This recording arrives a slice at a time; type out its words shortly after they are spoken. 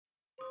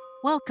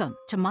Welcome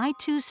to My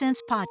Two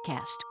Cents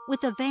podcast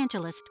with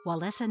evangelist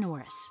Walesa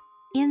Norris.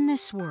 In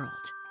this world,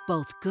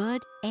 both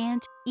good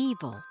and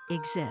evil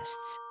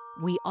exists.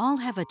 We all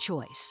have a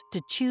choice to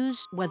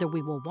choose whether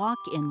we will walk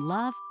in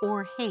love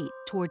or hate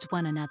towards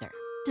one another,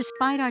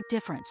 despite our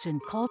difference in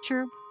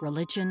culture,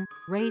 religion,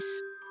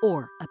 race,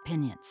 or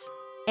opinions.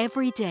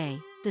 Every day,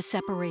 the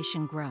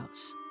separation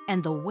grows,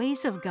 and the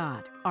ways of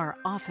God are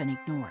often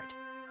ignored.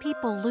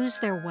 People lose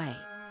their way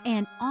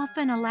and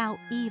often allow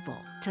evil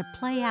to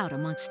play out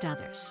amongst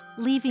others,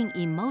 leaving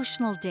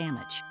emotional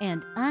damage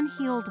and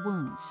unhealed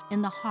wounds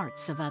in the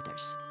hearts of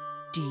others.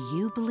 Do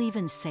you believe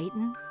in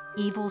Satan,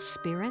 evil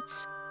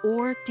spirits,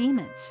 or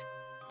demons?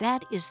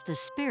 That is the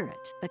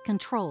spirit that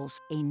controls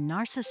a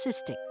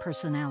narcissistic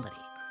personality.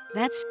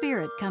 That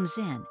spirit comes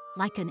in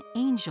like an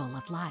angel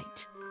of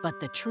light, but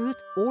the truth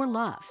or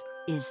love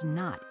is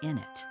not in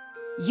it.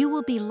 You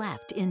will be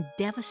left in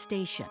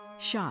devastation,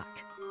 shock,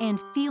 and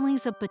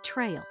feelings of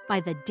betrayal by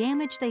the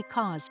damage they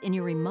cause in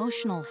your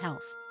emotional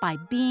health by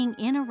being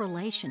in a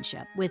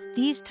relationship with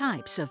these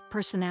types of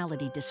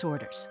personality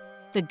disorders.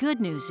 The good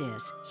news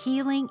is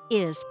healing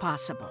is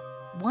possible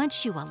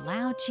once you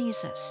allow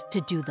Jesus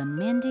to do the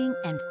mending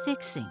and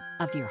fixing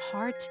of your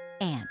heart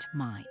and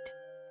mind.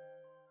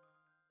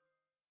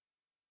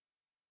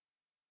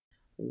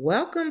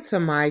 Welcome to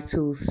My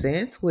Two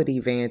Cents with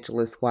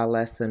Evangelist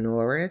Walesa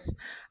Norris.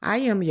 I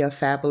am your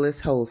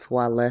fabulous host,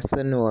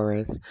 Walesa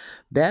Norris,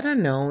 better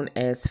known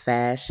as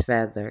Fash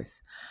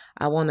Feathers.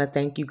 I want to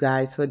thank you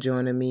guys for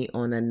joining me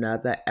on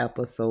another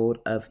episode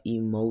of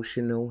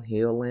Emotional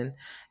Healing.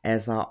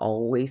 As I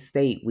always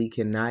state, we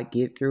cannot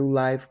get through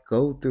life,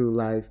 go through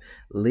life,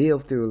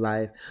 live through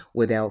life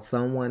without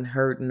someone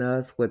hurting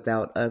us,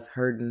 without us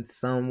hurting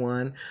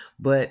someone.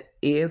 But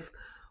if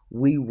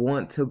we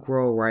want to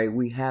grow, right,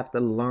 we have to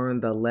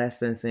learn the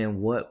lessons and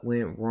what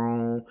went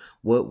wrong,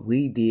 what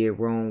we did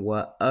wrong,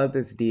 what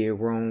others did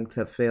wrong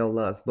to fail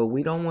us. But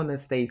we don't want to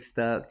stay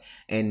stuck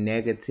in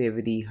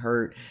negativity,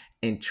 hurt,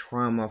 and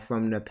trauma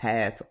from the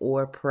past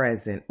or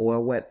present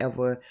or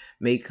whatever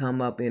may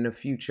come up in the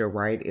future,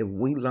 right? If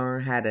we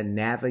learn how to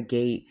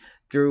navigate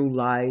through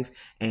life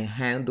and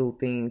handle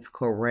things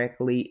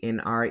correctly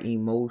in our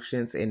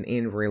emotions and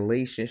in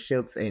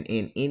relationships and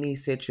in any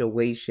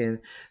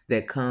situation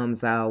that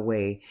comes our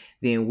way,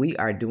 then we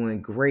are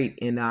doing great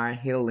in our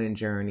healing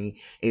journey.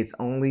 It's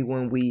only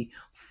when we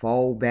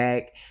fall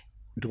back,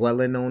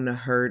 dwelling on the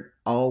hurt,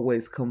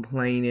 always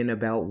complaining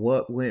about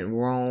what went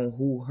wrong,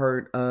 who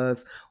hurt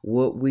us,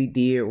 what we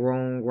did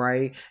wrong,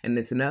 right? And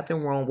there's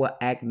nothing wrong with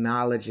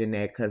acknowledging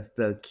that, because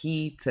the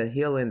key to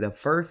healing, the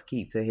first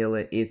key to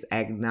healing is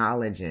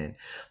acknowledging.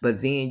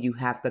 But then you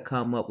have to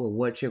come up with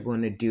what you're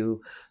going to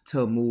do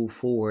to move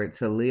forward,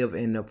 to live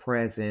in the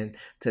present,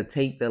 to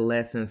take the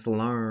lessons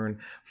learned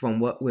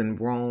from what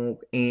went wrong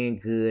and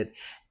good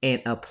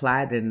and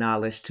apply the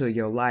knowledge to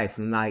your life,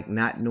 like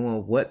not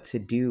knowing what to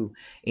do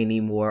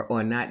anymore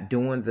or not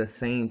doing the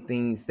same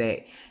things that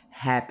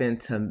happen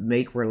to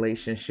make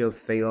relationships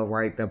fail,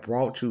 right? That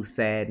brought you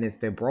sadness,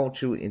 that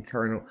brought you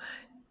internal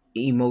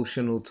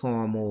emotional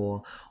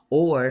turmoil.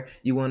 Or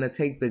you want to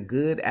take the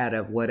good out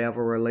of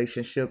whatever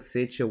relationship,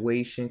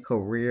 situation,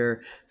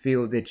 career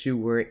field that you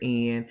were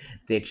in,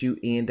 that you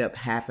end up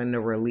having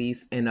to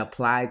release, and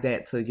apply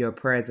that to your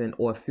present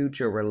or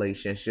future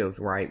relationships,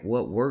 right?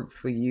 What works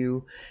for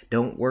you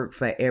don't work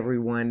for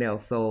everyone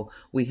else. So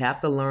we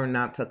have to learn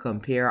not to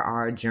compare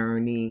our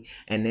journey.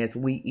 And as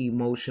we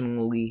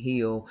emotionally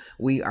heal,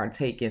 we are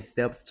taking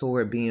steps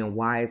toward being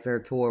wiser,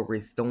 toward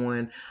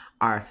restoring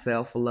our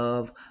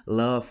self-love,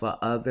 love for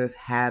others,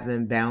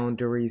 having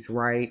boundaries,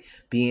 right?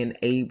 Being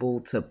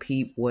able to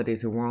peep what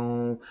is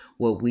wrong,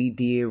 what we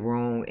did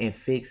wrong, and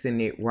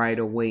fixing it right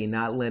away,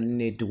 not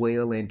letting it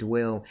dwell and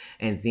dwell,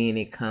 and then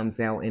it comes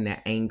out in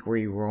an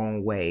angry,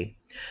 wrong way.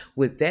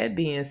 With that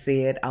being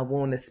said, I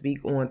want to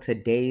speak on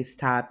today's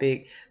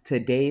topic.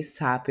 Today's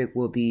topic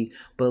will be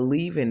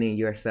believing in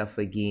yourself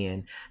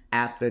again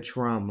after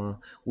trauma.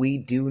 We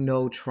do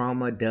know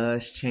trauma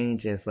does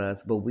changes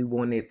us, but we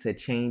want it to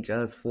change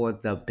us for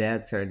the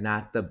better,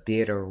 not the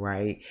bitter,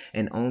 right?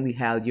 And only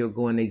how you're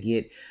going to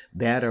get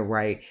better,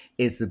 right,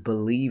 is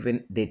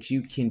believing that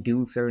you can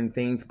do certain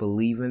things,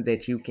 believing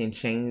that you can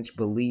change,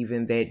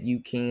 believing that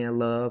you can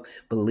love,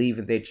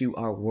 believing that you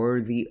are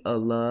worthy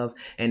of love.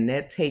 And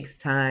that takes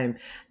time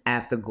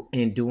after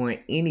enduring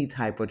any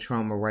type of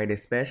trauma, right?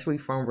 Especially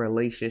from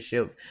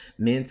relationships,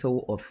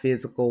 mental or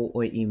physical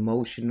or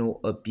emotional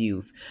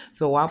abuse.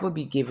 So I will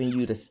be giving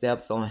you the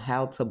steps on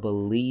how to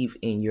believe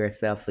in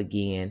yourself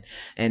again.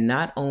 And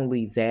not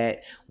only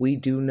that, we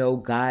do know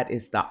God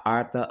is the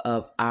author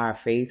of our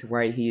faith,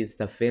 right? He is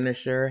the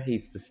finisher.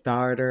 He's the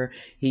starter.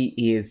 He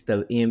is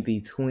the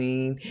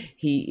in-between.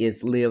 He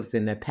lives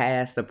in the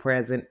past, the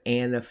present,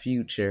 and the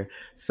future.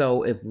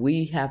 So if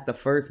we have to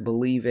first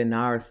believe in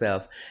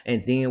ourselves,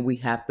 and then again, we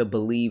have to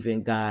believe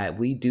in God.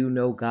 We do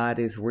know God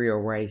is real,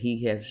 right?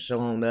 He has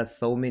shown us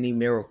so many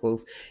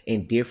miracles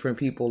in different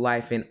people's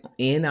life and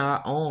in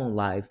our own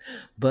life,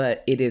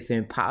 but it is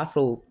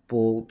impossible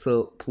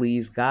to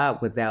please God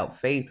without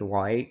faith,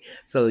 right?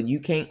 So you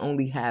can't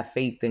only have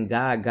faith in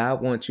God.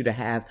 God wants you to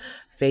have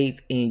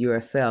faith in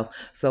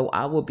yourself. So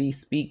I will be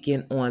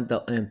speaking on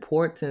the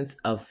importance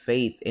of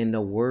faith in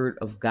the Word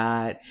of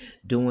God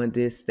during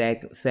this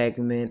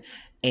segment.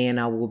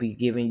 And I will be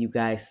giving you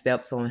guys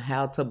steps on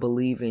how to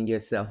believe in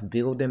yourself,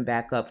 building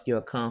back up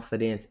your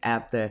confidence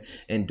after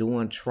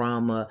enduring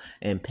trauma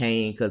and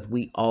pain, because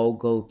we all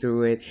go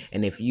through it.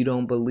 And if you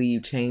don't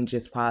believe change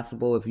is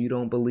possible, if you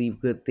don't believe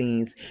good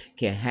things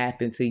can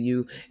happen to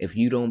you, if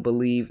you don't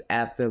believe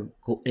after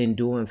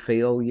enduring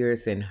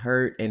failures and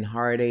hurt and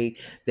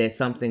heartache that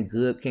something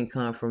good can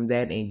come from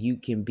that and you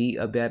can be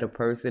a better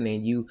person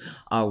and you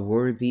are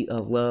worthy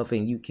of love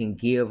and you can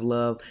give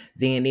love,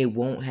 then it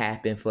won't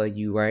happen for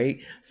you,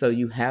 right? So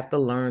you have to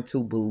learn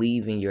to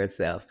believe in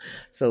yourself.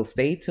 So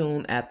stay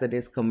tuned. After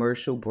this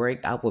commercial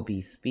break, I will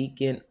be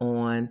speaking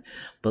on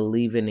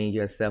believing in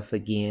yourself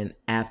again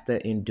after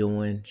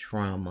enduring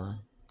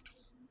trauma.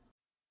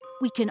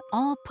 We can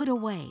all put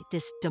away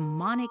this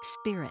demonic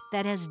spirit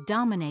that has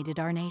dominated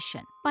our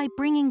nation by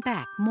bringing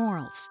back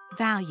morals,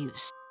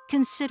 values,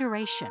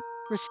 consideration,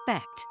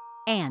 respect,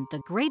 and the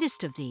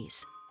greatest of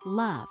these,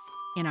 love,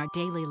 in our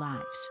daily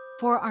lives,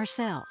 for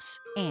ourselves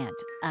and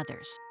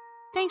others.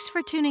 Thanks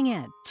for tuning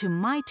in to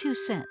My Two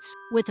Cents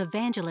with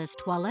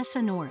evangelist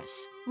Walesa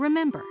Norris.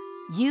 Remember,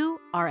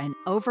 you are an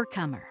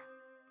overcomer.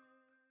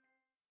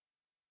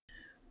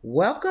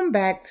 Welcome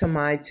back to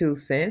My Two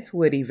Cents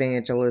with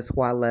Evangelist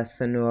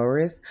Walesa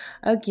Norris.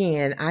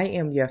 Again, I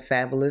am your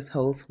fabulous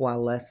host,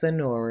 Walesa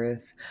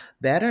Norris,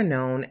 better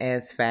known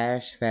as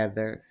Fash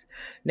Feathers.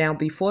 Now,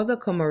 before the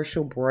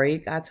commercial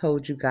break, I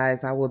told you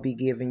guys I will be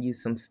giving you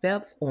some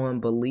steps on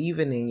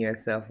believing in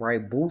yourself,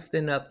 right?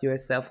 Boosting up your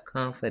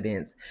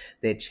self-confidence,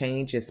 that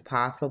change is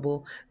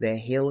possible, that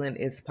healing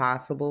is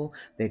possible,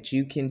 that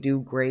you can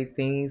do great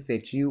things,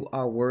 that you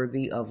are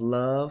worthy of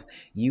love,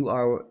 you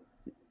are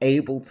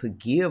able to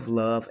give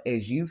love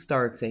as you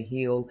start to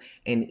heal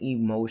and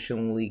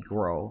emotionally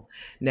grow.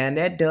 Now,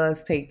 that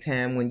does take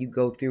time when you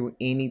go through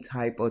any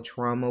type of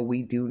trauma.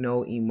 We do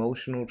know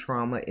emotional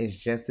trauma is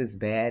just as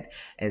bad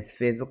as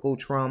physical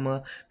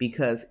trauma,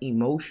 because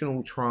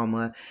emotional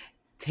trauma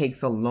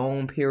takes a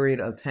long period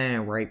of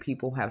time, right?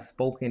 People have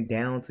spoken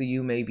down to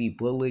you, maybe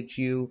bullied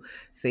you,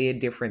 said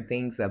different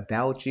things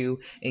about you,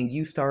 and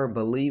you start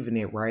believing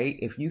it, right?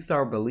 If you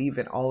start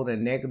believing all the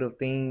negative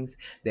things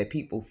that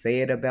people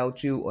said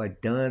about you or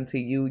done to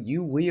you,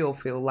 you will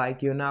feel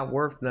like you're not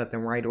worth nothing,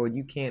 right? Or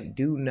you can't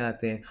do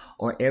nothing,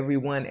 or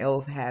everyone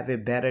else have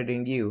it better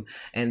than you.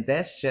 And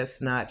that's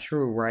just not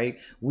true, right?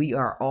 We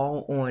are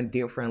all on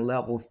different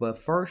levels, but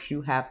first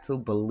you have to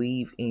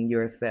believe in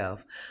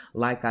yourself.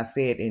 Like I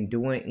said, in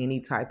doing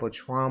any type of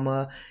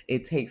trauma,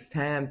 it takes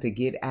time to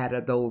get out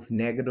of those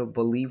negative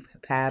belief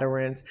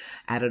patterns,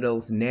 out of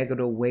those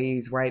negative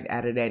ways, right?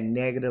 Out of that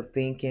negative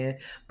thinking.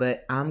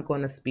 But I'm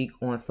going to speak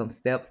on some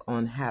steps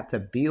on how to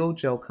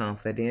build your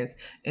confidence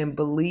and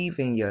believe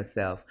in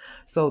yourself.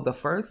 So the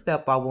first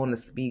step I want to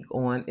speak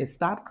on is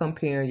stop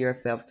comparing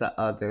yourself to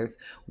others.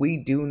 We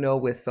do know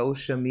with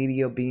social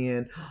media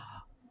being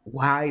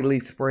widely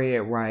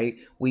spread, right?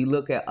 We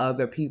look at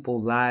other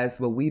people's lives,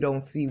 but we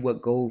don't see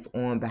what goes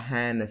on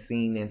behind the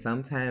scene. And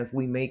sometimes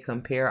we may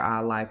compare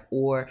our life,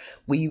 or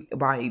we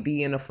might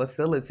be in a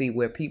facility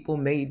where people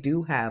may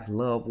do have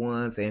loved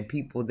ones and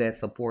people that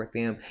support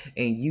them,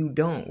 and you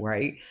don't,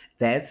 right?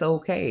 That's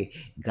okay.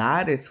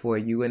 God is for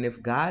you. And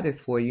if God is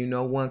for you,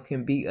 no one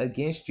can be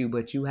against you,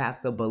 but you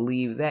have to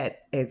believe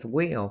that as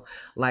well.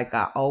 Like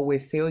I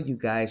always tell you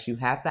guys, you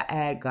have to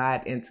add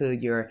God into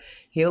your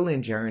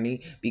healing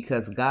journey,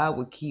 because God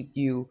will keep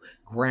you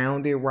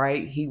grounded,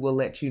 right? He will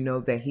let you know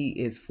that He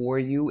is for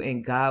you,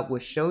 and God will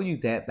show you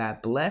that by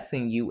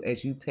blessing you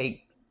as you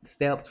take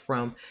steps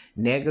from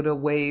negative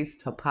ways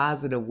to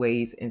positive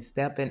ways and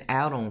stepping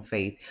out on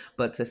faith.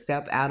 But to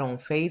step out on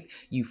faith,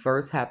 you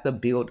first have to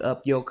build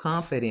up your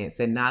confidence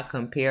and not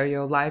compare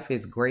your life.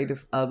 It's great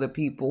if other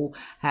people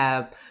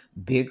have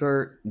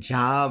bigger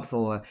jobs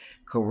or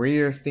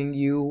careers than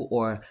you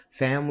or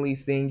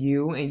families than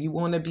you, and you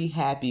want to be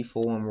happy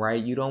for them,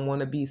 right? You don't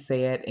want to be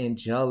sad and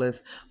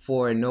jealous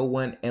for no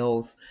one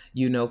else,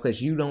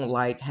 because you don't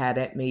like how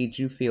that made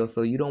you feel.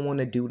 So you don't want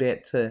to do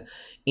that to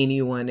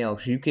anyone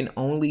else. You can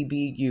only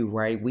be you,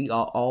 right? We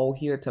are all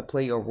here to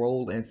play a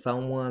role in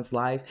someone's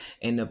life,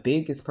 and the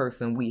biggest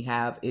person we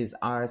have is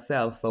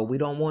ourselves. So we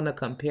don't want to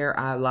compare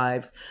our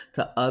lives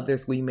to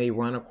others we may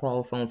run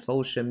across on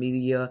social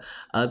media,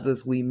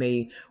 others we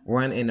may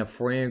run in a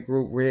friend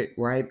group,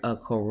 right? A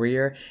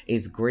career.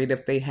 It's great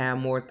if they have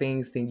more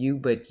things than you,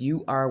 but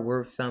you are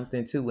worth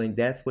something too, and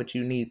that's what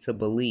you need to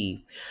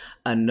believe.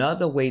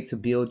 Another way to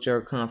build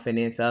your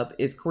confidence up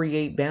is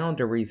create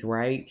boundaries,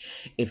 right?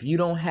 If you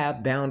don't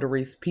have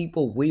boundaries,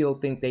 people will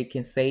think they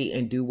can say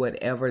and do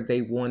whatever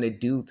they want to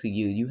do to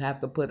you. You have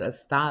to put a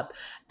stop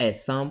at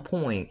some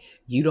point.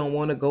 You don't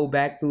want to go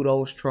back through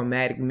those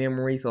traumatic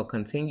memories or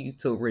continue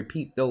to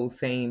repeat those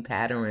same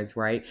patterns,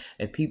 right?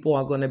 If people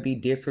are going to be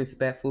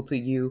disrespectful to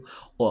you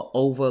or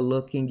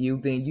overlooking you,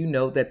 then you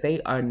know that they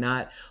are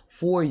not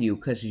for you,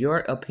 because your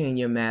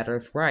opinion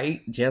matters,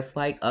 right? Just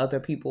like other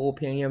people's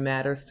opinion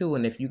matters too.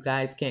 And if you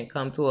guys can't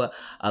come to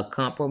a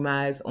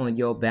compromise on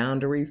your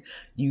boundaries,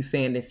 you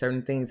saying that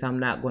certain things I'm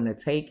not going to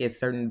take, and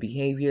certain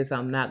behaviors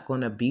I'm not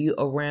going to be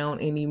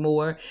around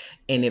anymore,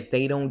 and if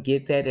they don't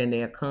get that and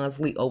they're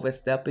constantly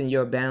overstepping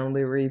your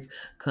boundaries,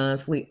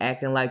 constantly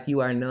acting like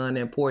you are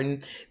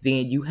non-important,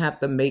 then you have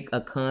to make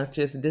a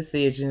conscious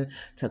decision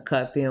to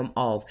cut them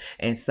off.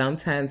 And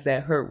sometimes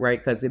that hurt, right?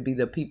 Because it be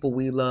the people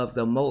we love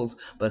the most,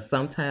 but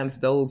sometimes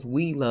those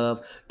we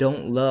love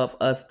don't love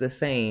us the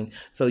same.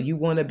 So you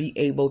want to be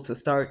able to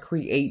start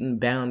creating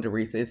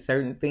boundaries. It's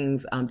certain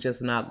things I'm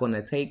just not going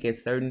to take.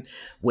 It's certain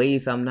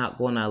ways I'm not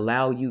going to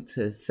allow you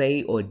to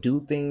say or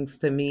do things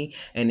to me.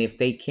 And if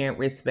they can't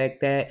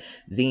respect that,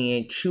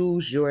 then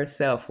choose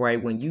yourself,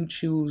 right? When you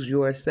choose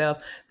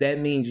yourself, that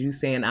means you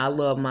saying, I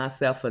love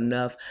myself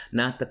enough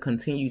not to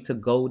continue to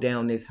go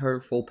down this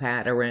hurtful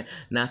pattern,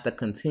 not to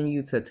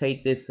continue to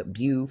take this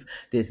abuse,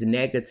 this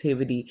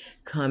negativity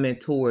coming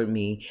toward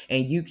me.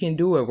 And you can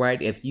do it,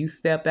 right? If you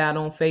step out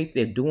on faith,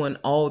 if doing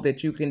all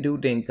that you can do,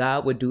 then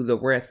God will do the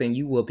rest, and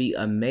you will be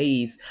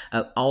amazed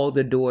at all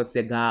the doors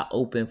that God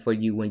opened for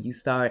you when you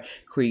start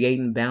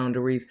creating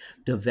boundaries,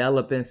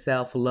 developing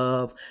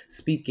self-love,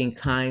 speaking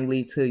kindly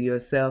to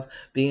yourself,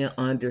 being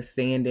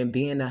understanding,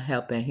 being a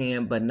helping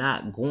hand, but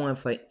not going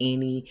for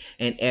any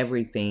and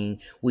everything.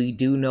 We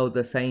do know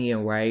the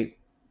saying, right?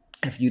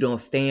 If you don't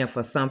stand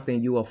for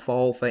something, you will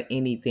fall for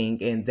anything.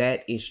 And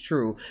that is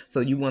true. So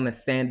you want to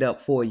stand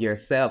up for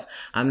yourself.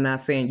 I'm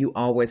not saying you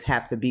always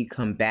have to be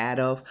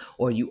combative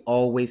or you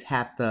always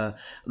have to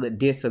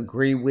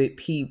disagree with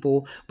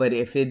people. But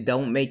if it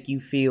don't make you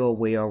feel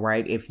well,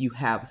 right? If you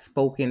have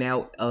spoken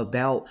out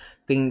about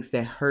things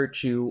that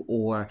hurt you,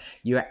 or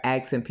you're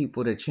asking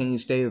people to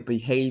change their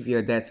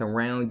behavior that's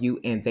around you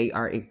and they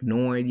are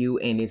ignoring you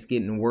and it's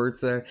getting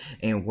worse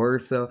and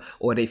worse,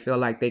 or they feel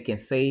like they can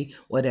say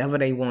whatever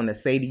they want to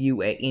say to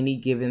you at any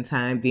given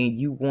time, then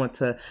you want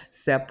to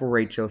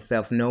separate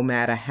yourself no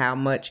matter how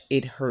much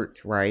it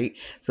hurts, right?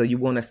 So you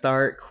want to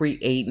start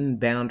creating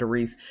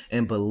boundaries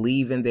and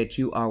believing that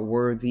you are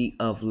worthy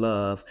of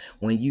love.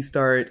 When you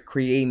start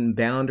creating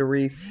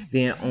boundaries,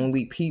 then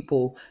only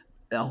people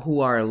who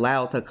are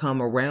allowed to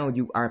come around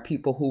you are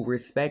people who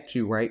respect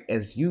you, right?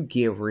 As you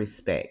give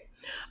respect.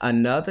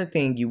 Another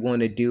thing you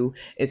want to do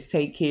is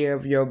take care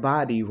of your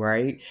body,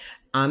 right?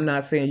 I'm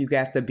not saying you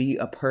got to be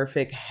a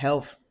perfect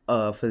health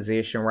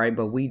physician, right?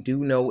 But we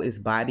do know it's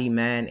body,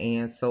 mind,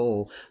 and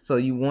soul. So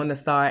you want to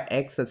start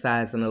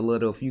exercising a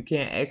little. If you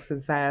can't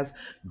exercise,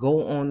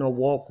 go on a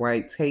walk,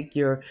 right? Take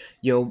your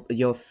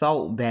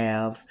salt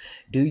baths,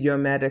 do your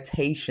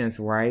meditations,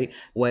 right?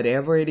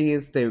 Whatever it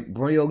is that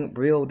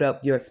build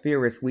up your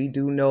spirits. We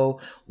do know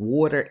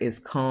water is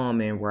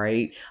calming,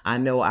 right? I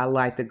know I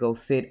like to go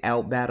sit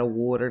out by the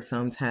water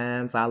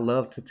sometimes. I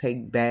love to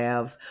take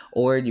baths,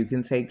 or you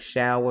can take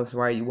showers,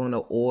 right? You want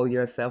to oil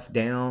yourself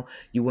down.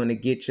 You want to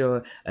get your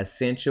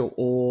essential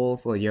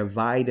oils or your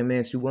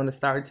vitamins. You want to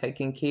start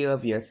taking care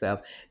of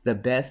yourself the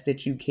best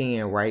that you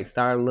can, right?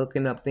 Start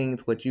looking up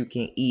things what you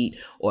can eat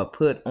or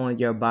put on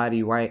your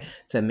body, right,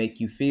 to make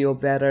you feel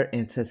better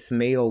and to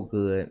smell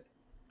good.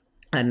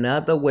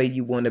 Another way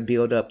you want to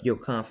build up your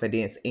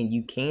confidence, and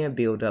you can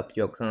build up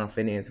your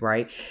confidence,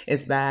 right,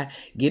 is by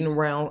getting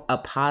around a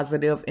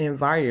positive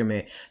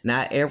environment.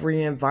 Not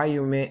every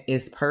environment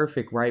is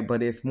perfect, right,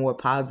 but it's more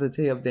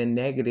positive than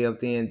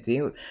negative. Then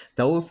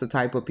those the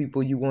type of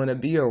people you want to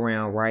be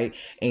around, right?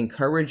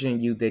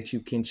 Encouraging you that you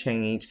can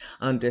change,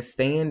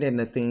 understanding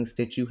the things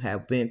that you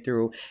have been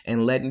through,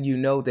 and letting you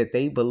know that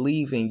they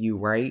believe in you,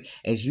 right,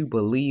 as you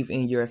believe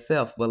in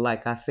yourself. But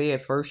like I said,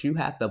 first you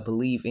have to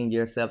believe in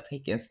yourself,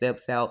 taking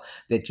steps out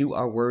that you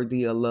are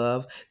worthy of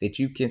love, that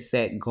you can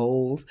set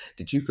goals,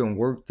 that you can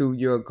work through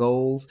your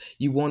goals.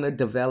 You want to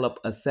develop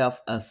a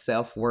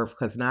self-worth,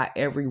 because not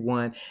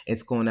everyone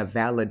is going to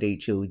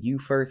validate you. You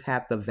first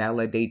have to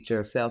validate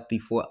yourself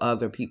before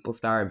other people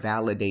start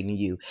validating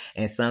you.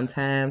 And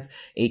sometimes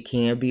it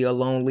can be a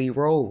lonely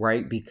road,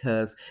 right?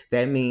 Because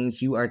that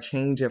means you are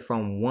changing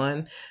from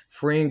one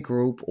friend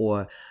group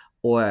or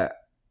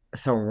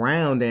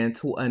surrounding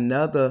to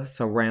another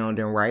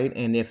surrounding, right?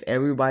 And if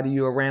everybody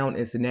you're around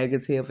is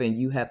negative and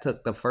you have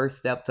took the first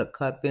step to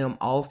cut them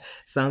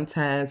off,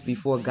 sometimes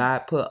before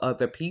God put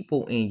other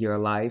people in your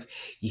life,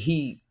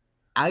 he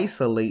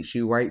isolates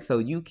you, right? So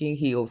you can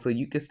heal, so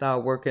you can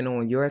start working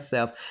on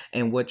yourself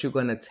and what you're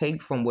going to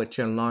take from what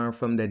you learn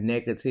from the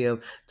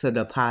negative to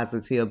the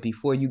positive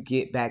before you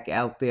get back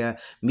out there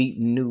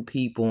meeting new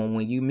people. And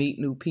when you meet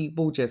new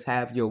people, just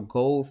have your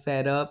goals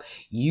set up.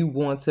 You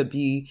want to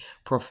be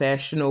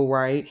professional,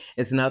 right?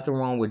 It's nothing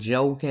wrong with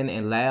joking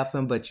and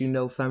laughing, but you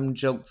know some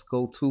jokes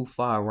go too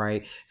far,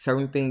 right?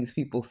 Certain things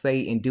people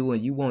say and do,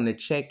 and you want to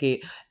check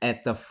it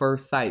at the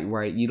first sight,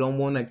 right? You don't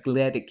want to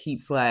let it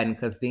keep sliding,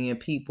 because then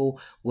people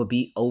will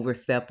be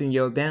overstepping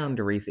your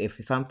boundaries. If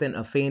something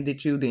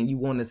offended you, then you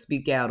want to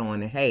speak out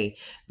on it. Hey,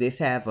 this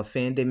have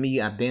offended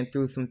me. I've been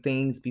through some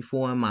things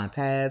before in my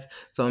past,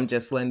 so I'm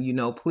just letting you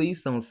know,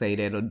 please don't say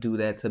that or do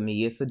that to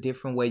me. It's a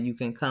different way you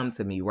can come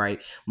to me,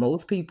 right?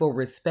 Most people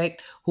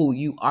respect who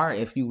you are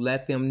if you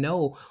let them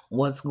know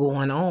what's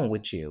going on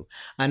with you.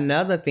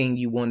 Another thing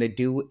you want to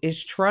do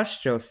is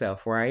trust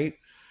yourself, right?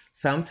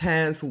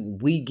 Sometimes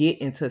we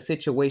get into a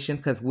situation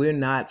because we're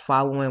not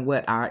following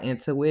what our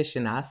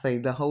intuition, I say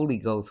the Holy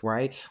Ghost,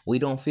 right? We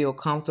don't feel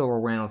comfortable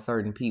around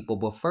certain people.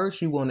 But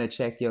first, you want to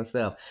check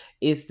yourself.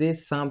 Is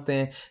this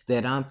something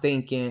that I'm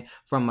thinking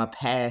from a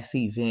past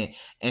event?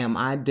 Am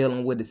I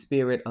dealing with a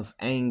spirit of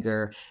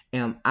anger?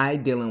 Am I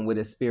dealing with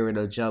a spirit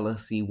of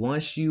jealousy?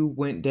 Once you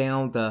went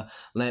down the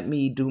let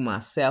me do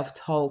my self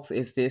talks,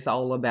 is this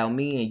all about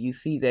me? And you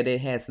see that it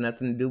has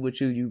nothing to do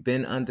with you. You've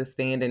been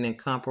understanding and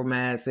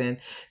compromising.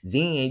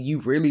 Then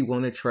you really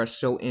want to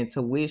trust your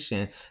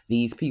intuition.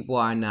 These people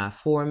are not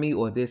for me,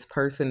 or this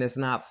person is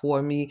not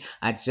for me.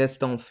 I just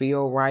don't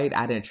feel right.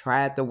 I done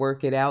tried to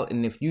work it out.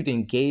 And if you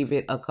didn't gave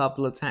it a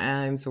couple of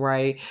times,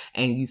 right,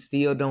 and you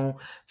still don't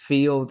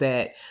feel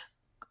that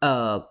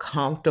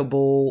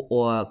comfortable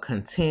or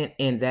content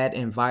in that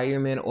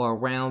environment or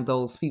around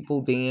those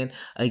people, then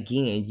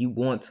again, you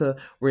want to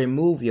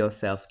remove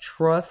yourself.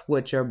 Trust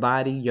what your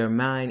body, your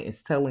mind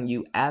is telling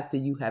you after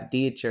you have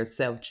did your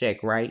self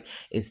check, right?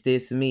 Is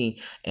this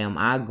me? Am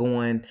I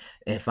going,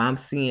 if I'm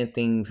seeing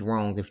things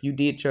wrong, if you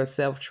did your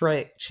self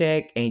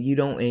check and you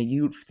don't, and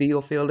you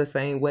still feel the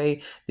same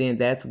way, then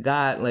that's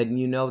God letting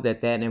you know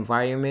that that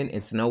environment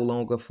is no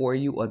longer for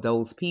you, or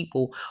those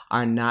people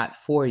are not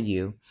for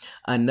you.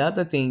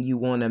 Another thing you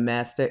want to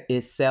master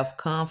is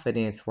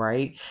self-confidence,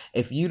 right?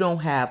 If you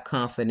don't have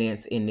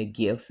confidence in the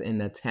gifts and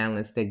the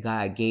talents that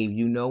God gave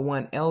you, no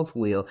one else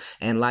will.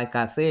 And like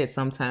I said,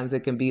 sometimes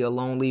it can be a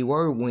lonely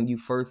word when you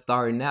first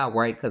starting out,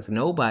 right? Because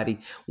nobody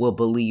will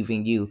believe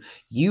in you.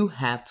 You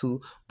have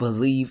to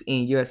believe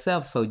in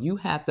yourself. So you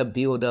have to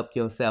build up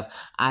yourself.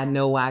 I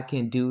know I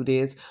can do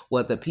this.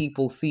 Whether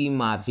people see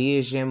my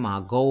vision,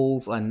 my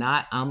goals or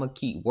not, I'm going to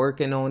keep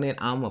working on it.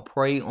 I'm going to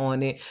pray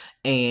on it.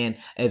 And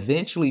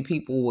eventually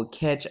people will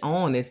catch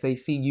on as they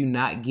see you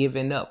not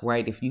giving up,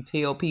 right? If you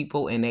tell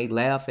people and they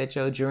laugh at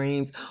your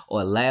dreams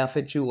or laugh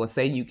at you or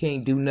say you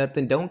can't do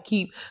nothing, don't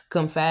keep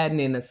confiding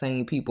in the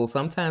same people.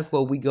 Sometimes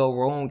what we go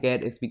wrong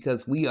at is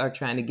because we are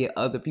trying to get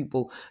other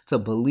people to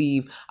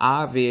believe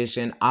our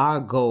vision, our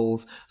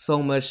goals,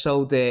 so much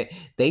so that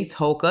they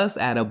talk us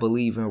out of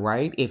believing,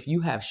 right? If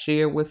you have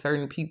shared with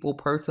certain people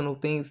personal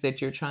things that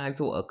you're trying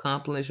to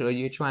accomplish or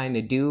you're trying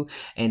to do,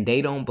 and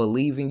they don't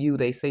believe in you,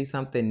 they say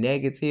something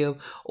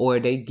negative, or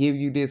they give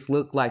you this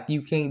look like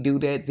you can't do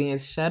that, then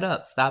shut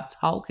up. Stop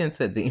talking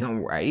to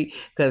them, right?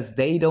 Because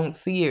they don't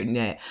see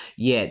it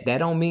yet. That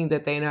don't mean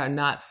that they are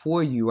not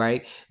for you,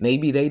 right?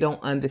 Maybe they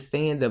don't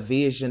understand the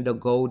vision, the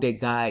goal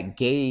that God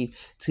gave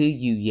to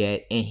you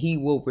yet, and He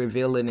will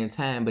reveal it in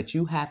time. But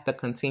you have to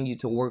continue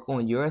to work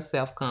on your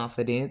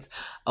self-confidence.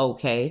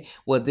 Okay,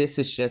 well, this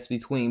is just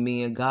between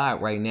me and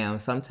God right now.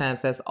 And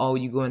sometimes that's all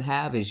you're going to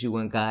have is you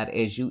and God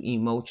as you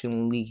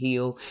emotionally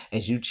heal,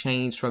 as you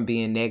change from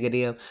being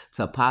negative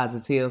to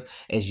positive,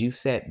 as you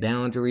set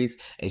boundaries,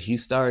 as you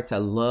start to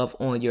love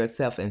on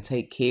yourself and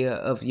take care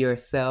of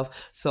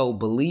yourself. So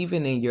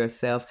believing in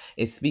yourself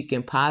is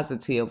speaking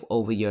positive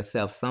over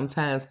yourself.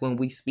 Sometimes when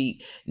we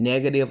speak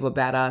negative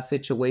about our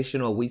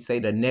situation, or we say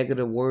the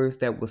negative words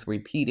that was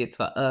repeated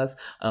to us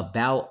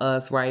about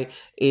us, right,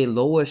 it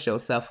lowers your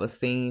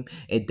self-esteem.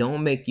 It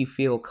don't make you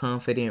feel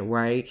confident,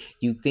 right?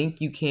 You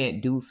think you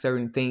can't do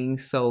certain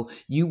things, so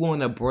you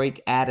want to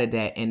break out of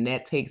that, and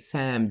that takes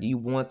time. You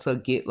want to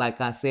get,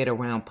 like I said,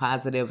 around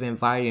positive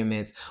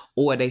environments,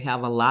 or they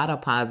have a lot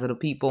of positive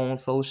people on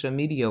social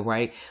media,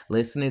 right?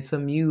 Listening to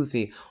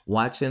music,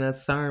 watching a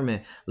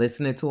sermon,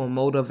 listening to a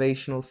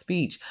motivational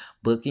speech,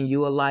 booking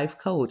you a life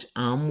coach.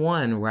 I'm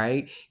one,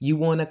 right? You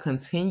want to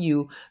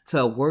continue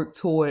to work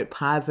toward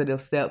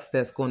positive steps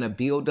that's going to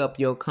build up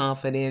your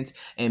confidence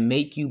and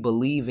make you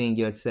believe in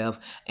yourself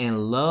and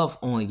love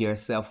on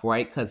yourself,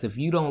 right? Because if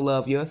you don't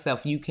love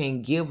yourself, you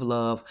can't give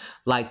love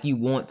like you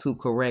want to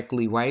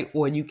correctly, right?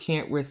 Or you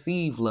can't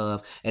receive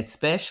love,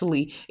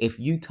 especially if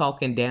you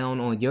talking down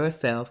on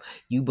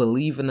yourself, you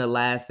believe in the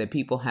lies that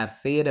people have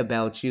said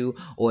about you,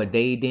 or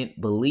they didn't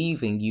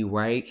believe in you,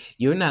 right?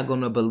 You're not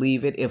going to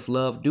believe it if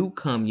love do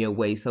come your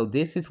way. So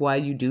this is why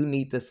you do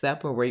need to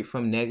separate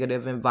from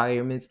negative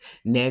environments,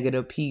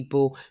 negative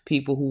people,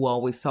 people who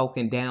always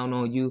talking down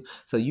on you,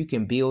 so you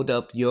can build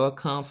up your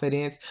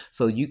confidence,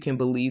 so you can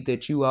believe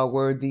that you are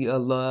worthy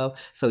of love,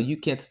 so you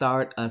can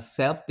start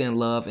accepting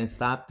love and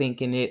stop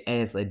thinking it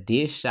as a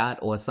dish shot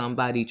or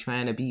somebody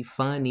trying to be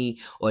funny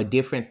or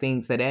different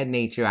things of that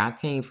nature. I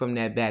came from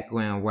that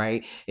background,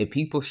 right? If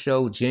people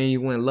show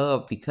genuine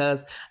love,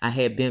 because I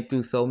had been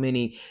through so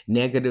many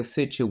negative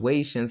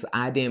situations,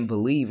 I didn't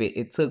believe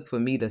it took for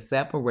me to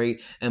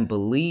separate and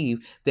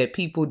believe that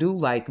people do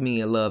like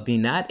me and love me.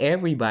 Not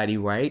everybody,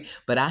 right?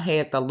 But I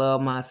had to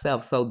love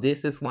myself. So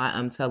this is why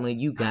I'm telling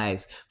you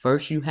guys,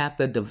 first you have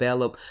to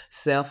develop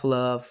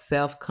self-love,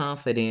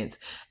 self-confidence,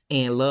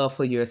 and love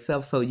for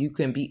yourself so you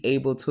can be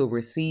able to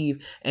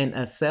receive and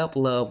accept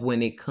love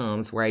when it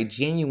comes, right?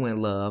 Genuine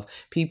love.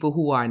 People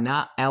who are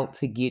not out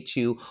to get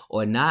you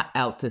or not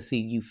out to see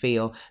you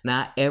fail.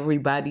 Not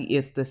everybody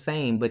is the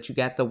same, but you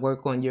got to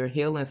work on your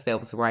healing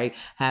steps, right?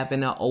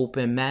 Having an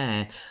open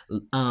mind,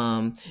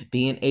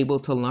 being able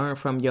to learn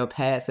from your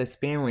past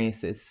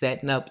experiences,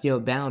 setting up your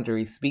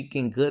boundaries,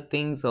 speaking good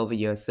things over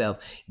yourself,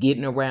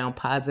 getting around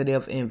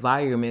positive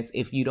environments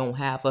if you don't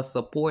have a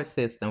support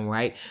system,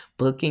 right?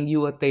 Booking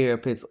you a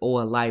therapist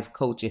or a life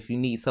coach if you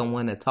need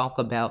someone to talk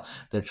about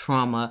the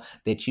trauma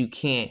that you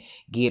can't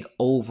get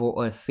over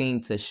or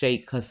seem to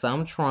shake, because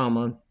some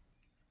trauma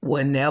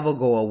will never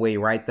go away,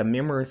 right? The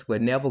memories will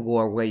never go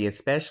away,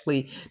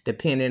 especially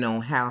depending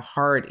on how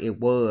hard it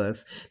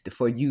was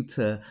for you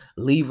to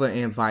leave an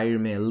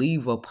environment,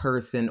 leave a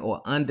person, or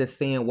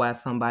understand why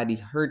somebody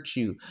hurt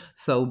you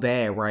so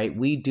bad, right?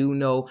 We do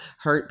know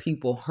hurt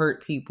people,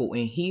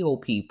 and heal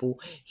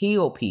people,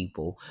 heal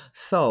people.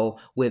 So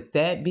with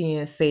that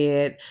being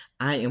said,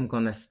 I am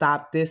going to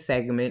stop this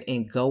segment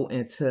and go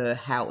into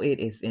how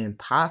it is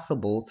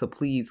impossible to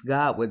please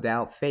God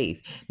without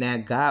faith. Now,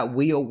 God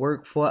will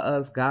work for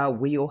us. God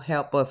will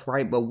help us,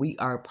 right? But we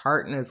are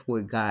partners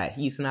with God.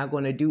 He's not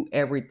going to do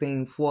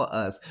everything for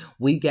us.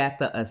 We got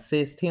to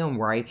assist him,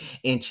 right,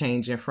 in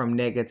changing from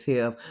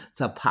negative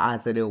to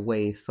positive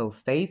ways. So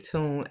stay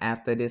tuned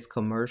after this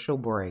commercial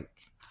break.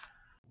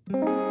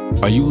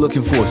 Are you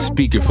looking for a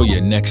speaker for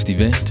your next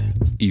event?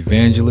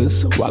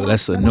 Evangelist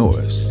Walesa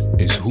Norris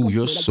is who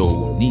your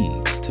soul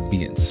needs to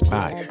be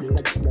inspired.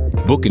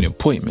 Book an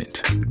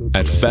appointment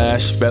at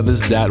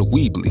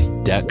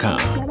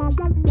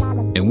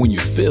fashfeathers.weebly.com. And when you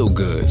feel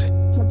good,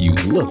 you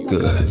look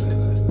good.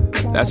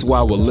 That's why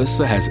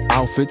Walesa has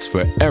outfits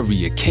for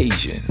every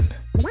occasion,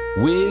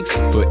 wigs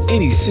for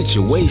any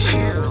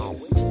situation,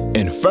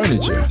 and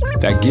furniture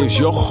that gives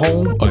your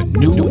home a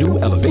new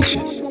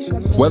elevation.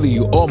 Whether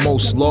you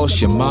almost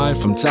lost your mind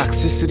from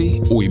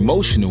toxicity or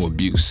emotional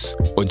abuse,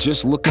 or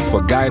just looking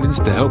for guidance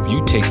to help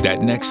you take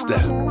that next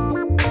step,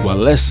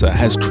 Walesa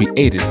has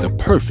created the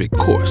perfect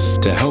course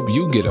to help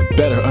you get a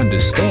better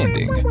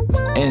understanding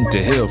and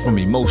to heal from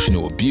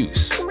emotional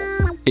abuse.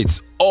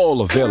 It's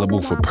all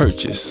available for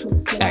purchase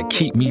at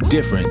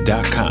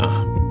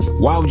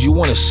keepmedifferent.com. Why would you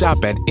want to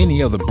shop at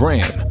any other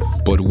brand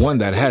but one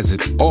that has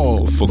it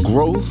all for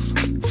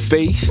growth,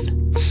 faith,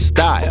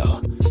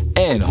 style,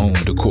 and home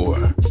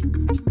decor?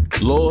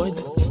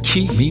 Lord,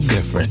 keep me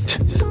different.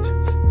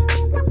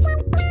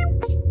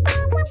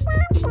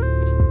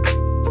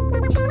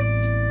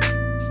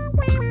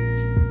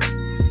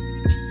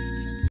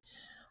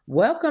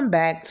 Welcome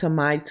back to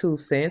My Two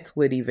Cents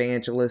with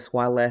Evangelist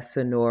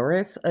Walesa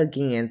Norris.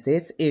 Again,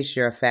 this is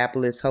your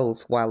fabulous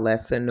host,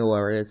 Walesa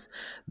Norris,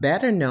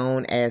 better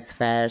known as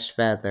Fash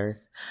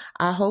Feathers.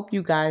 I hope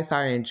you guys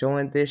are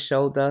enjoying this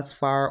show thus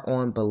far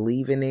on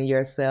believing in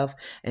yourself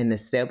and the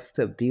steps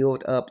to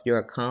build up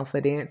your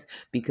confidence.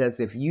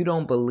 Because if you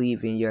don't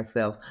believe in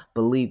yourself,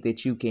 believe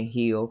that you can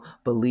heal,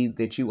 believe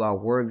that you are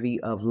worthy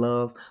of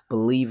love,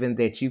 believing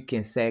that you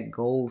can set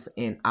goals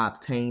and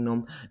obtain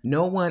them,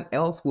 no one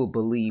else will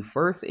believe.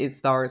 First, it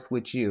starts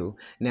with you.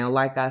 Now,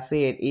 like I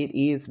said, it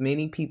is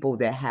many people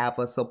that have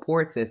a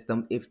support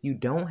system. If you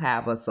don't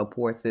have a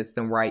support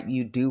system, right,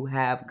 you do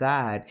have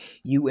God.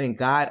 You and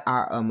God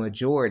are a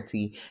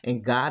majority,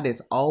 and God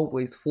is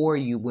always for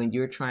you when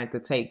you're trying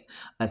to take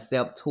a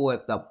step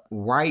toward the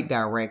right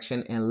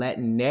direction and let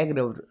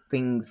negative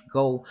things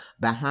go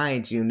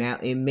behind you. Now,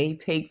 it may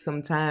take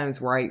some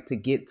times, right, to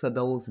get to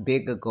those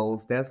bigger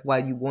goals. That's why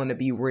you want to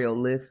be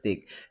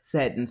realistic,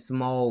 setting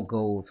small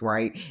goals,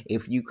 right?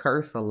 If you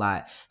curse a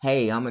lot,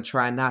 hey, I'm going to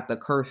try not to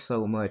curse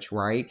so much,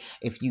 right?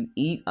 If you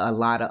eat a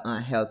lot of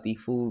unhealthy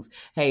foods,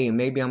 hey,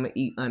 maybe I'm going to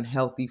eat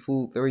unhealthy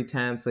food 3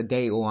 times a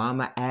day, or I'm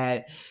going to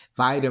add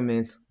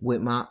vitamins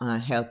with my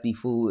unhealthy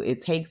food.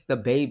 It takes the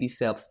baby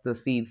steps to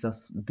see the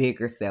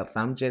bigger steps.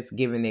 I'm just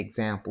giving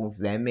examples.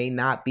 That may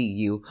not be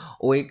you,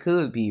 or it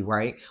could be,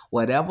 right?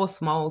 Whatever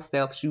small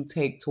steps you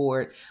take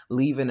toward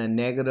leaving a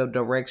negative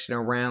direction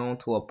around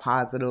to a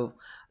positive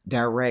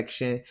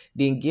direction,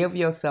 then give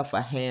yourself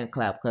a hand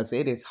clap, because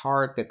it is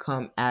hard to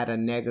come out of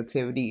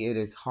negativity. It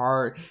is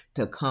hard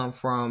to come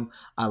from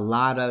a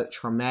lot of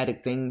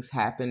traumatic things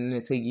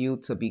happening to you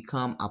to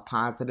become a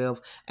positive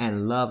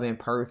and loving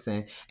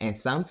person. And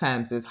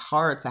sometimes it's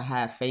hard to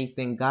have faith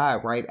in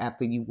God right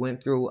after you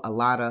went through a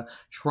lot of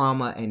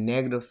trauma and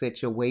negative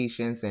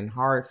situations and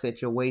hard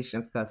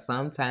situations, because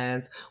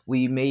sometimes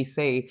we may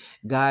say,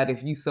 God,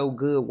 if you so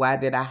good, why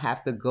did I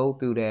have to go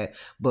through that?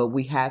 But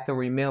we have to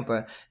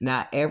remember,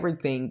 not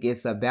everything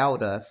is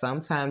about us.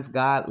 Sometimes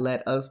God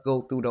let us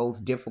go through those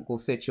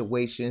difficult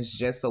situations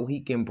just so he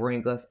can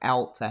bring us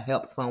out to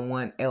help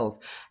someone else.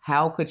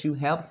 How could you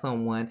help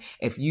someone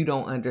if you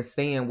don't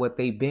understand what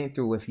they've been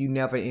through, if you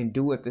never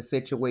endured the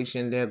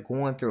situation they're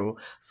going through?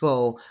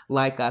 So,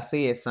 like I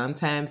said,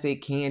 sometimes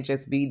it can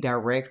just be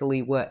directly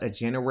a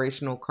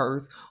generational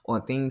curse or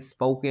things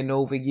spoken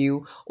over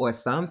you, or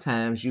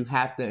sometimes you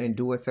have to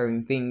endure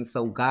certain things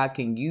so God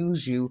can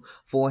use you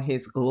for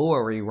his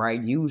glory,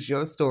 right? Use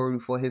your story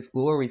for his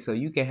glory so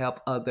you can help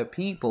other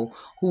people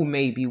who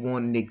may be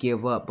wanting to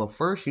give up. But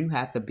first, you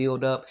have to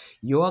build up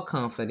your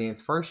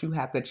confidence. First, you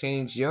have to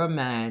change your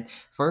mind.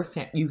 First,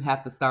 you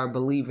have to start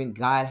believing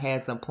God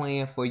has a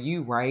plan for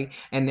you, right?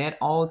 And that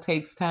all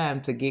takes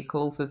time to get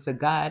closer to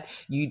God.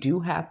 You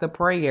do have to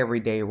pray every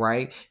day,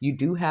 right? You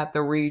do have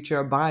to read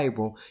your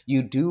Bible.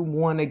 You do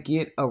want to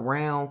get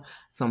around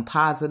some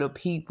positive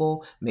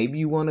people. Maybe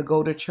you want to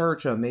go to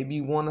church, or maybe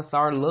you want to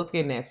start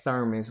looking at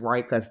sermons,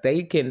 right? Because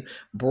they can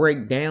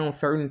break down,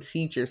 certain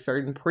teachers,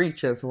 certain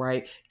preachers,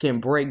 right, can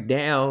break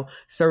down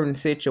certain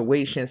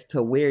situations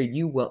to where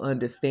you will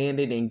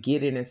understand it and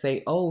get it and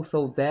say, oh,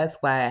 so that's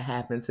why it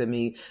happened to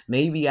me.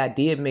 Maybe I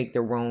did make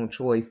the wrong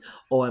choice,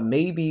 or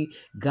maybe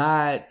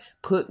God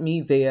put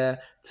me there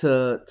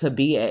to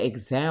be an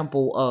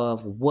example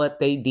of what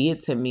they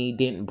did to me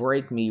didn't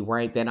break me,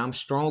 right? That I'm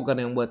stronger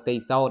than what they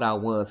thought I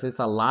was. It's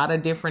a lot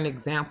of different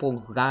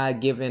examples God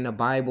given in the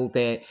Bible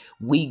that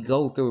we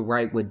go through,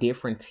 right? With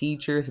different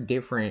teachers,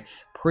 different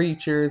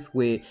preachers,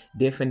 with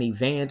different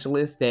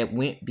evangelists that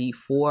went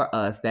before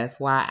us.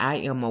 That's why I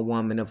am a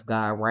woman of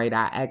God, right?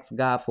 I ask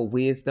God for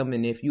wisdom.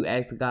 And if you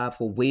ask God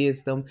for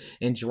wisdom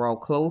and draw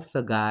close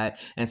to God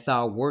and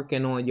start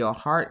working on your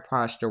heart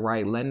posture,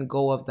 right? Letting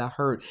go of the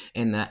hurt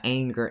and the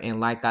anger.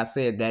 And like I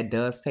said, that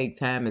does take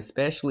time,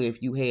 especially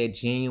if you had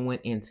genuine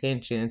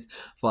intentions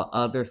for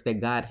others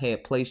that God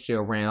had placed you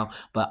around,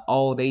 but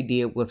all they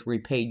did was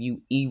repay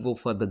you evil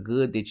for the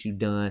good that you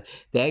done.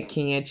 That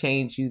can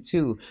change you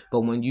too.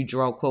 But when you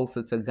draw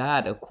closer to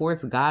God, of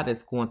course, God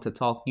is going to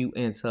talk you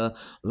into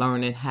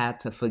learning how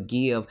to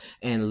forgive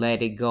and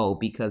let it go,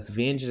 because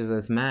vengeance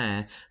is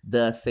mine,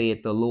 thus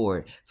saith the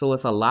Lord. So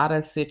it's a lot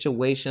of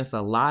situations,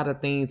 a lot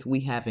of things we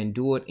have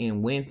endured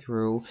and went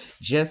through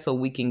just so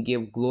we can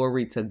give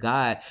glory to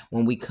God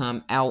when we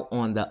come out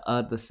on the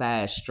other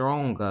side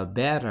stronger,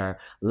 better,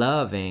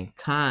 loving,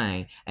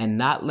 kind, and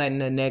not letting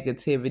the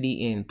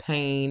negativity and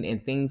pain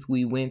and things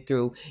we went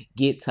through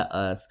get to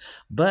us.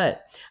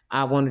 But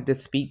I wanted to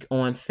speak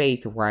on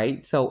faith,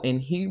 right? So in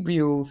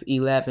Hebrews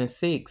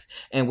 11:6,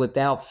 and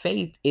without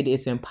faith, it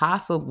is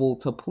impossible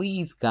to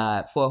please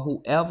God, for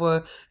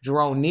whoever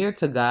draw near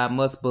to God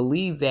must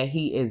believe that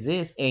he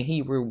exists and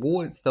he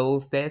rewards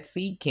those that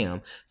seek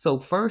him. So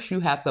first you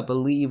have to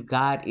believe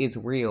God is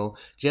real.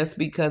 Just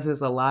because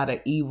there's a lot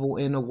of evil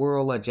in the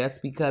world, or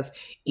just because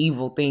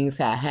evil things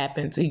have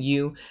happened to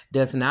you,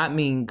 does not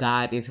mean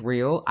God is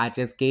real. I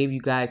just gave you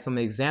guys some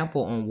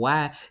example on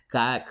why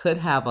God could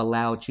have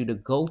allowed you to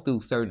go through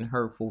certain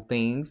hurtful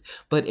things.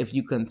 But if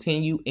you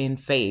continue in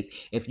faith,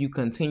 if you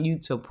continue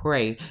to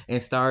pray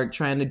and start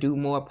trying to do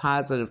more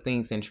positive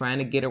things and trying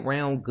to get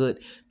around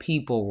good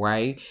people,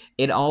 right?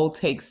 It all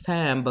takes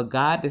time, but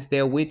God is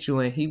there with you,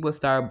 and he will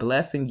start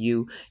blessing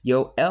you,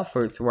 your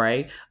efforts,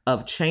 right,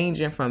 of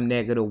changing from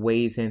negative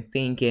ways and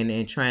thinking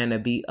and trying to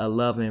be a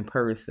loving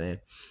person.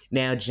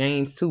 Now,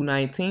 James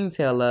 2:19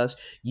 tell us,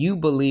 you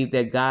believe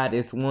that God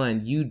is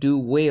one. You do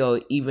well.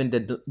 Even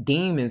the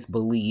demons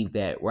believe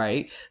that,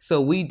 right? So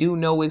we do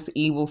know it's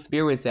evil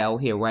spirits out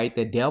here, right?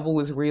 The devil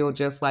is real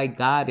just like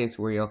God is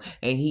real,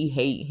 and he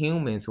hate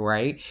humans,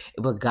 right?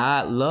 But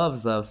God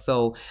loves us.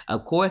 So,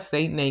 of course,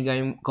 Satan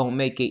ain't gonna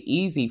make it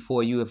easy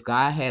for you. If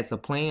God has a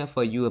plan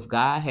for you, if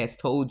God has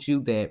told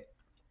you that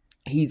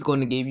he's going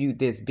to give you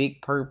this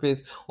big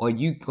purpose, or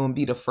you going to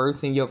be the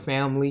first in your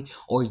family,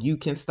 or you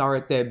can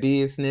start that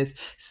business.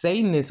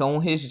 Satan is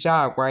on his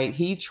job, right?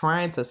 He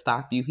trying to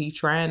stop you. He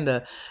trying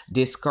to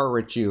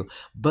discourage you.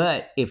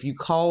 But if you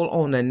call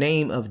on the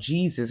name of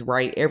Jesus,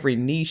 right, every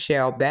knee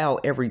shall bow,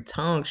 every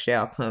tongue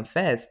shall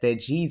confess that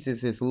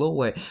Jesus is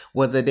Lord,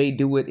 whether they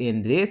do it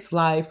in this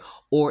life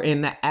or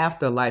in the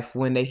afterlife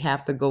when they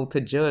have to go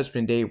to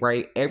judgment day,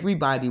 right?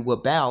 Everybody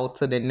will bow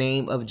to the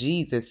name of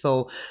Jesus.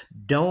 So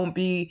don't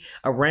be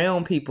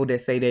around people that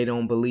say they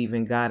don't believe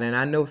in God. And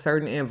I know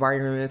certain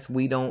environments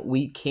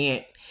we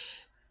can't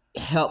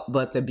help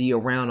but to be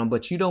around them,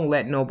 but you don't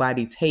let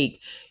nobody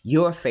take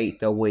your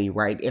faith away,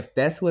 right? If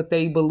that's what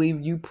they believe,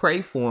 you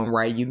pray for them,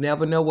 right? You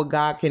never know what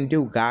God can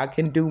do. God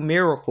can do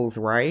miracles,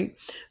 right?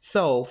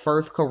 So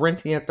 1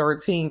 Corinthians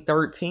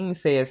 13:13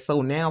 says,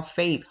 so now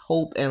faith,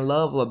 hope, and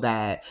love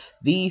abide,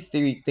 these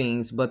three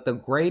things, but the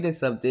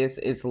greatest of this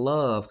is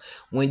love.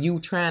 When you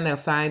trying to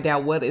find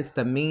out what is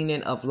the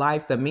meaning of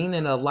life, the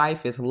meaning of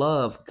life is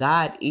love.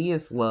 God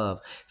is love.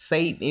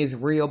 Satan is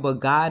real, but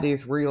God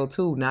is real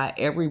too. Not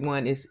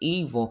everyone is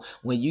evil.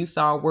 When you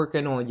start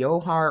working on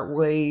your heart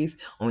ways,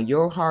 on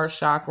your heart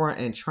chakra,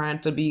 and trying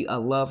to be a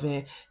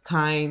loving,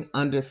 kind,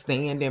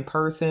 understanding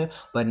person,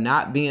 but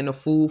not being a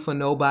fool for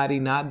nobody,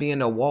 not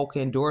being a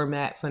walking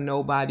doormat for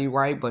nobody,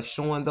 right? But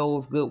showing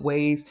those good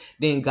ways,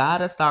 then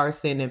God will start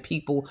sending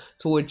people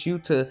towards you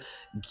to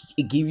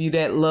give you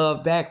that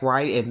love back,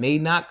 right? It may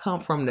not come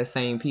from the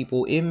same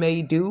people. It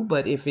may do,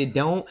 but if it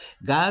don't,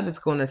 God is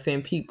going to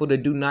send people to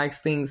do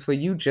nice things for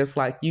you, just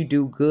like you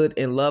do good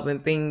and loving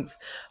things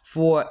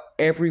for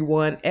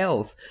everyone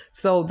else.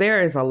 So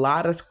there is a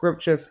lot of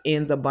scriptures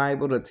in the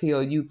Bible to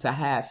tell you to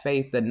have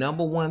faith. The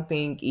number one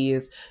thing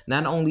is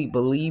not only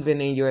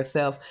believing in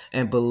yourself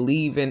and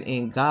believing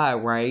in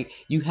God, right?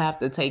 You have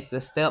to take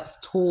the steps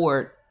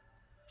toward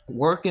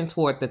working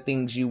toward the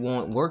things you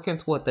want, working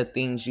toward the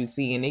things you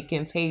see, and it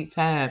can take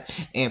time,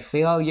 and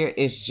failure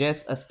is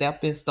just a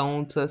stepping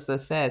stone to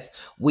success.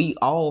 We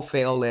all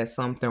fail at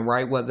something,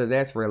 right? Whether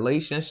that's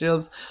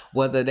relationships,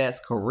 whether that's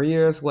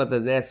careers, whether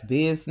that's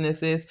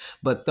businesses,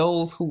 but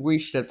those who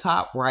reach the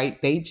top,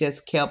 right, they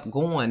just kept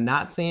going.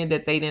 Not saying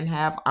that they didn't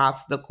have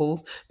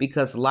obstacles,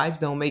 because life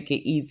don't make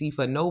it easy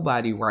for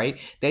nobody, right?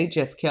 They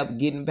just kept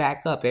getting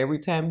back up. Every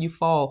time you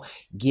fall,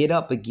 get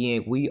up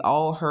again. We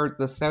all heard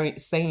the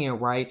saying,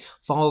 right?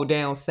 Fall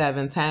down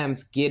 7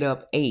 times, get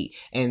up 8.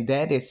 And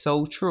that is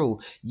so true.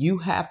 You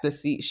have to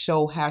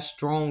show how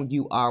strong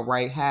you are,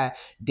 right? How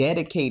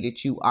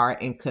dedicated you are.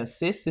 And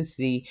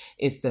consistency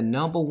is the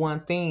number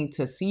one thing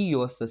to see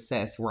your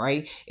success,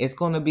 right? It's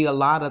going to be a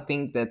lot of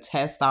things that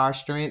test our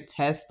strength,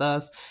 test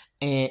us,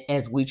 and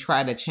as we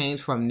try to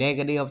change from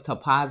negative to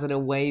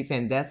positive ways.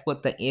 And that's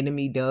what the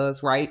enemy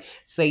does, right?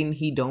 Satan,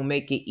 he don't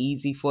make it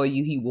easy for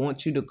you. He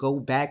wants you to go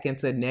back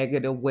into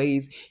negative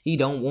ways. He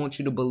don't want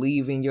you to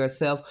believe in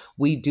yourself.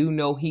 We do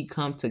know he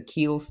come to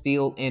kill,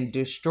 steal, and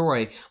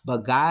destroy, but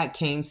God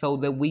came so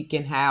that we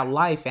can have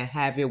life and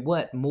have it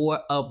what?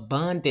 More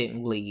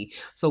abundantly.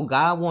 So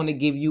God want to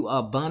give you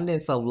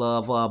abundance of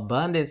love, or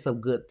abundance of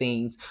good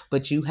things,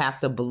 but you have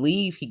to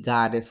believe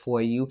God is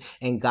for you,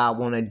 and God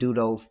want to do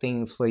those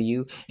things for you.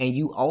 And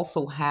you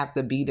also have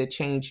to be the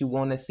change you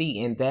want to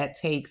see, and that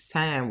takes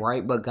time,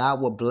 right? But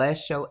God will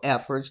bless your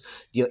efforts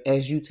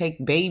as you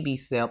take baby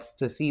steps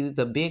to see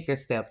the bigger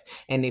steps.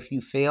 And if you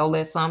fail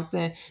at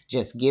something,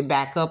 just get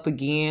back up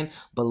again,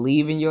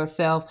 believe in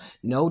yourself,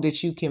 know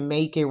that you can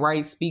make it,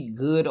 right? Speak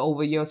good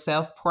over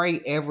yourself, pray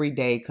every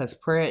day, because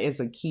prayer is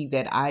a key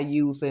that I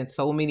use and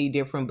so many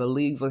different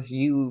believers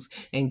use,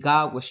 and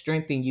God will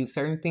strengthen you.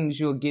 Certain things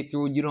you'll get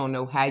through, you don't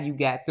know how you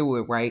got through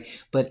it, right?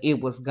 But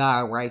it was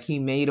God, right? He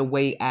made a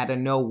way out of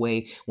no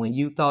way. When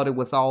you thought it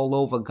was all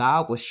over,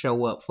 God will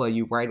show up for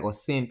you, right? Or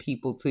send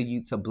people to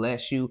you to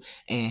bless you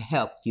and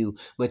help you.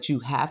 But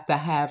you have to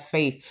have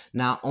faith,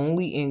 not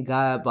only in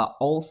God, but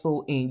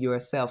also in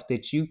yourself,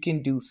 that you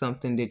can do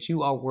something, that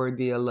you are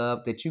worthy of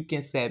love, that you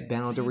can set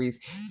boundaries,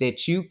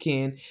 that you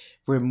can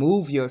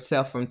remove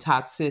yourself from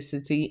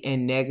toxicity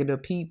and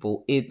negative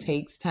people. It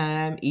takes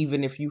time,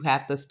 even if you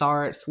have to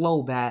start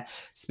slow by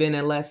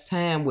spending less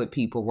time with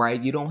people,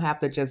 right? You don't have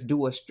to just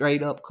do a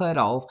straight up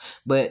cutoff,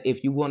 but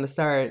if you want to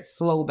start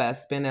slow by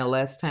spending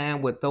less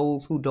time with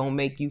those who don't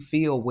make you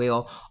feel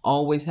well,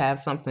 always have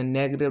something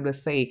negative to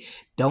say,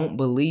 don't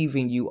believe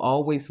in you,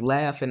 always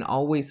laughing,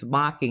 always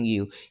mocking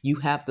you. You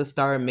have to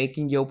start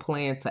making your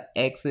plan to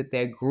exit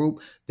that group,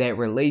 that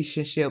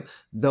relationship,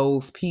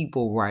 those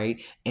people, right?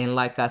 And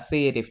like I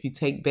said, if you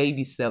take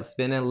baby steps,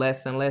 spending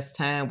less and less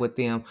time with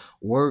them,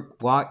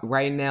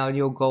 write down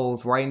your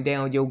goals, write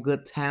down your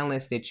good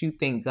talents that you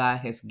think God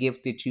has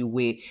gifted you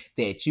with,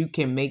 that you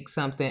can make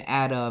something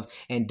out of,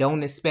 and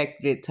don't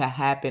expect it to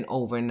happen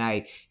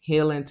overnight.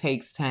 Healing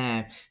takes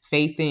time.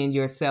 Faith in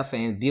yourself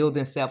and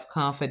building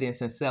self-confidence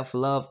and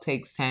self-love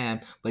takes time,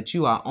 but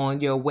you are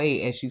on your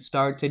way as you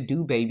start to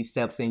do baby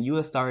steps, and you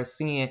will start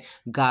seeing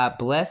God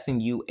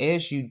blessing you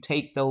as you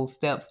take those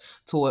steps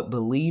toward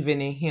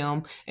believing in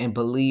Him and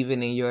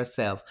believing in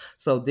yourself.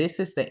 So this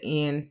is the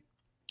end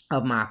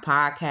of my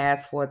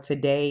podcast for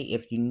today.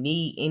 If you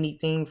need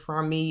anything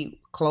from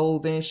me,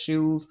 clothing,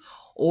 shoes,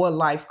 or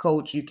life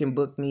coach, you can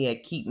book me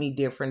at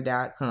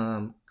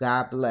keepmedifferent.com.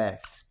 God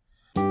bless.